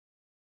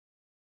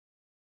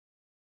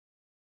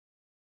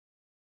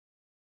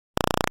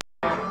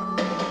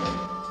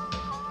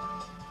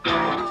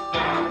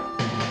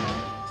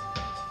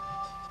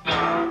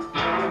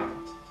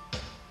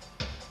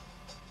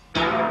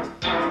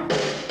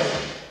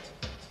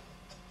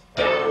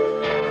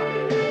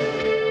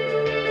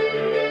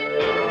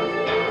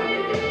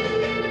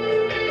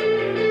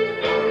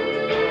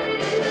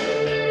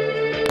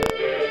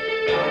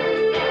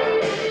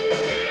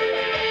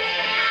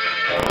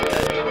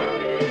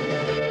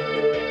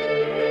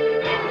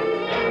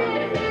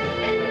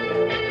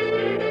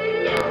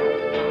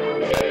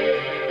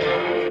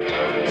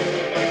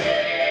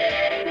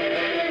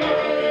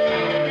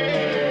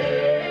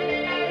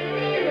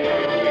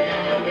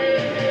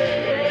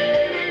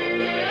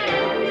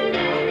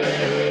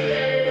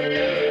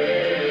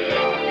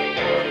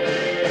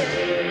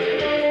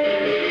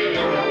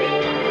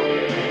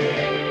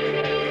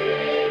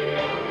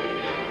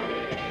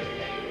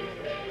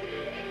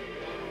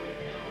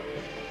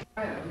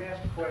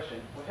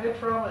head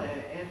trauma in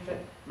an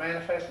infant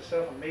manifest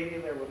itself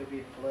immediately, or would it be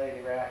a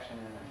delayed reaction?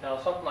 Now,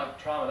 something like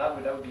trauma,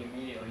 that would be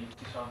immediately. You'd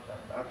see something.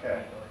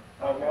 Okay.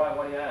 Oh, why?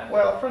 What do you ask?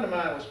 Well, a friend of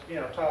mine was,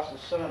 tossing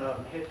his son up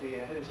and hit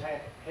his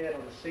head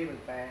on the ceiling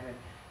fan, and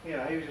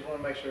he was just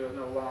want to make sure there was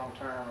no long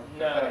term.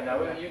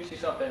 No, you'd see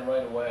something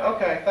right away.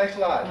 Okay, thanks a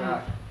lot.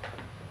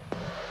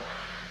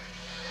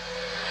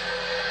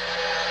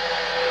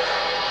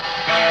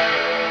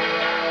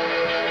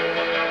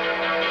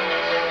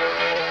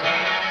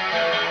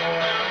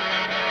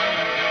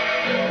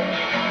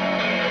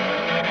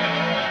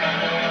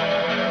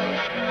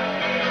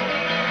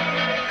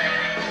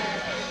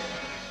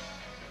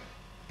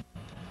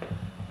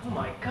 Oh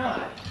my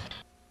God.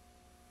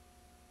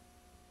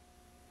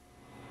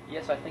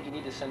 Yes, I think you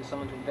need to send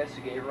someone to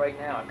investigate it right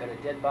now. I've got a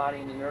dead body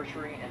in the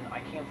nursery, and I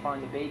can't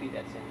find the baby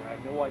that's in there. I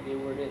have no idea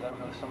where it is. I don't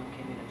know if someone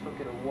came in and took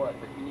it or what,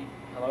 but you need...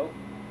 Hello?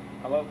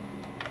 Hello?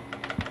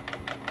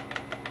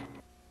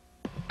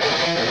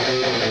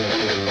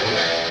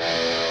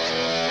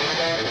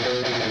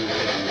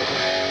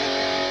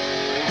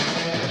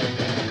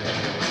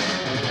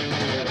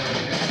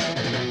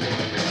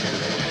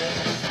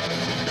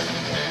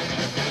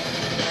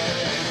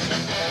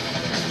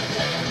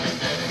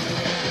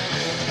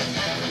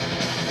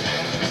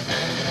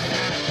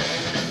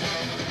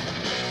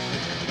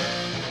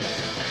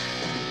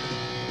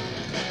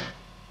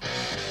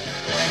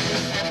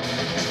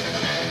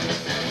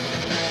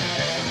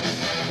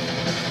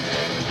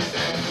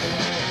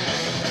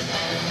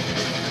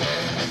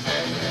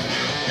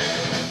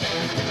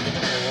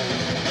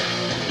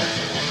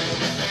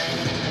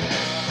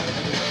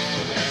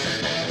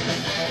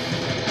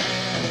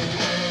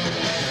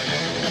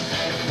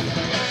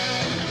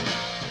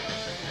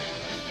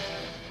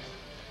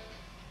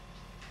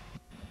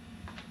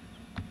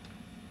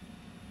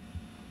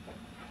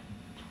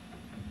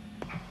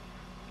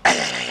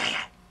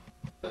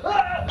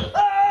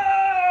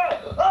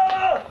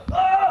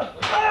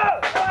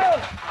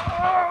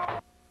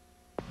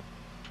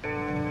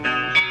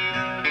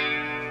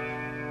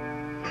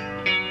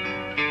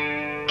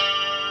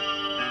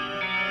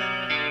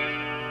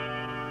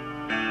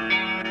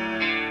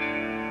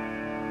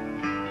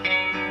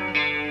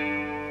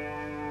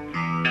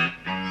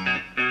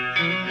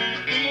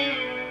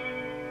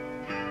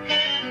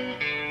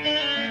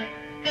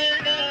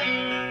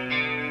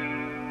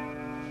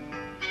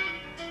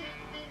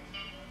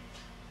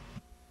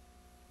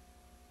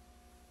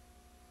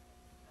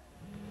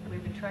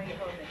 Trying to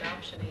hold an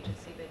adoption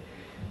agency, but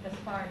thus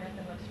far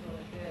nothing looks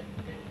really good.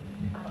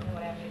 I don't know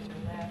what avenues are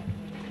left.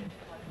 We need to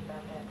talk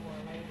about that more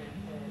later,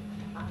 but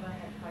I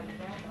might have to call you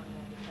back on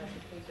that because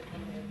the police are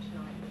coming here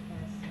tonight and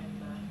has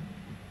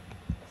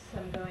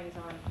some goings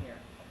on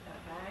here.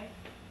 Okay?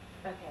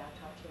 Okay, I'll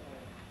talk to you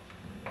later.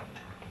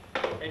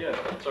 How you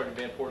doing? Sergeant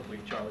Van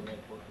Portwee, Charlie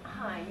Van Portwee.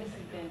 Hi,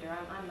 Mrs. Bender.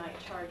 I'm night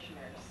charge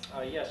nurse.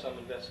 Yes, I'm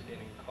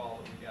investigating a call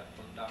that we got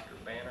from Dr.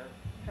 Banner.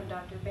 From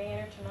Dr.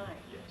 Banner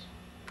tonight? Yes.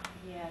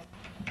 Yes.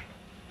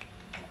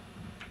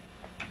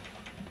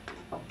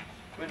 Come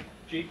in,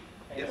 Chief.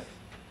 Yes.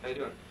 How you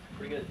doing?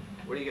 Pretty good.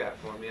 What do you got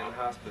for me in the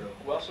hospital?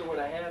 Well, sir, what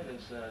I have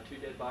is 2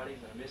 dead bodies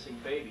and a missing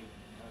baby.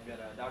 I've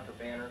got Dr.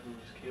 Banner, who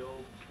was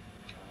killed.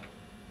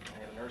 I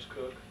have a nurse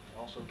cook,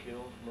 also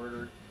killed,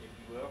 murdered, if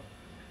you will,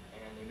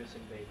 and a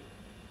missing baby.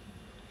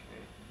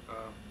 Okay.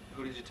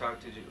 Who did you talk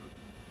to?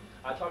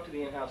 I talked to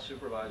the in-house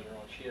supervisor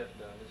on shift,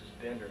 Mrs.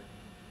 Bender,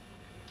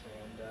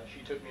 and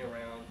she took me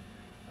around,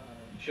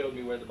 showed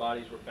me where the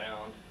bodies were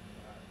found,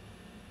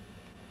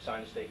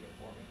 signed a statement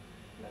for me,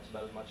 and that's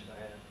about as much as I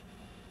have.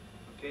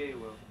 Okay,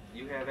 well,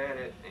 you have at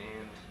it,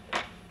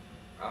 and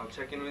I'll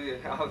check in with you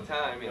all the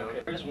time,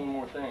 Okay, there's one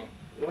more thing.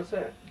 What's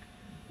that?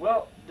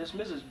 Well, this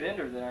Mrs.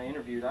 Bender that I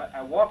interviewed,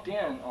 I walked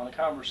in on a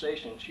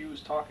conversation. She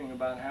was talking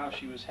about how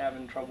she was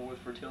having trouble with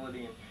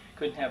fertility and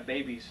couldn't have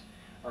babies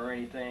or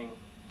anything.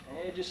 And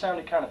it just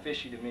sounded kind of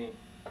fishy to me.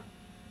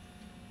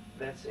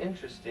 That's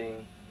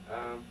interesting.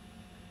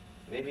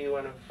 Maybe you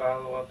want to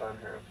follow up on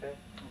her, okay?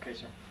 Okay,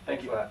 sir.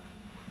 Thanks a lot.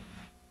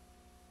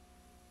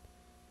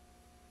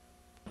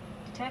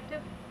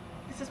 Detective,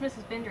 this is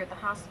Mrs. Bender at the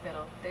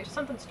hospital. There's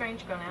something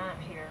strange going on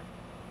here.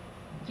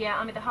 Yeah,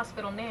 I'm at the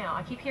hospital now.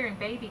 I keep hearing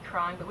baby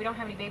crying, but we don't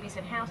have any babies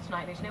in house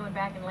tonight. There's no one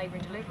back in labor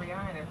and delivery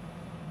either.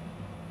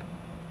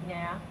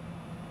 Yeah.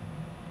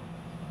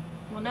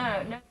 Well,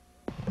 no.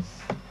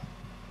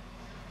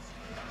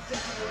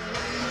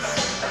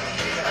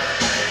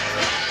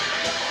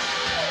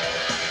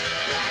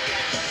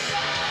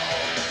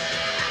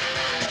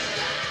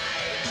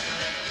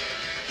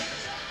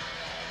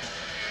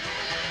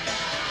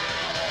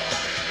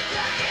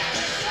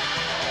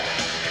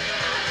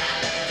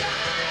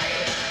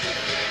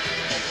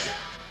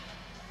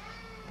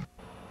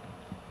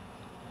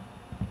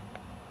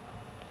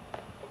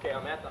 Okay,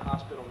 I'm at the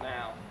hospital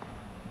now.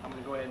 I'm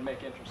going to go ahead and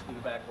make entrance through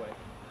the back way.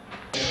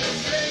 Go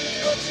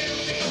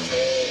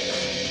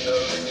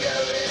to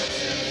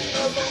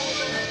the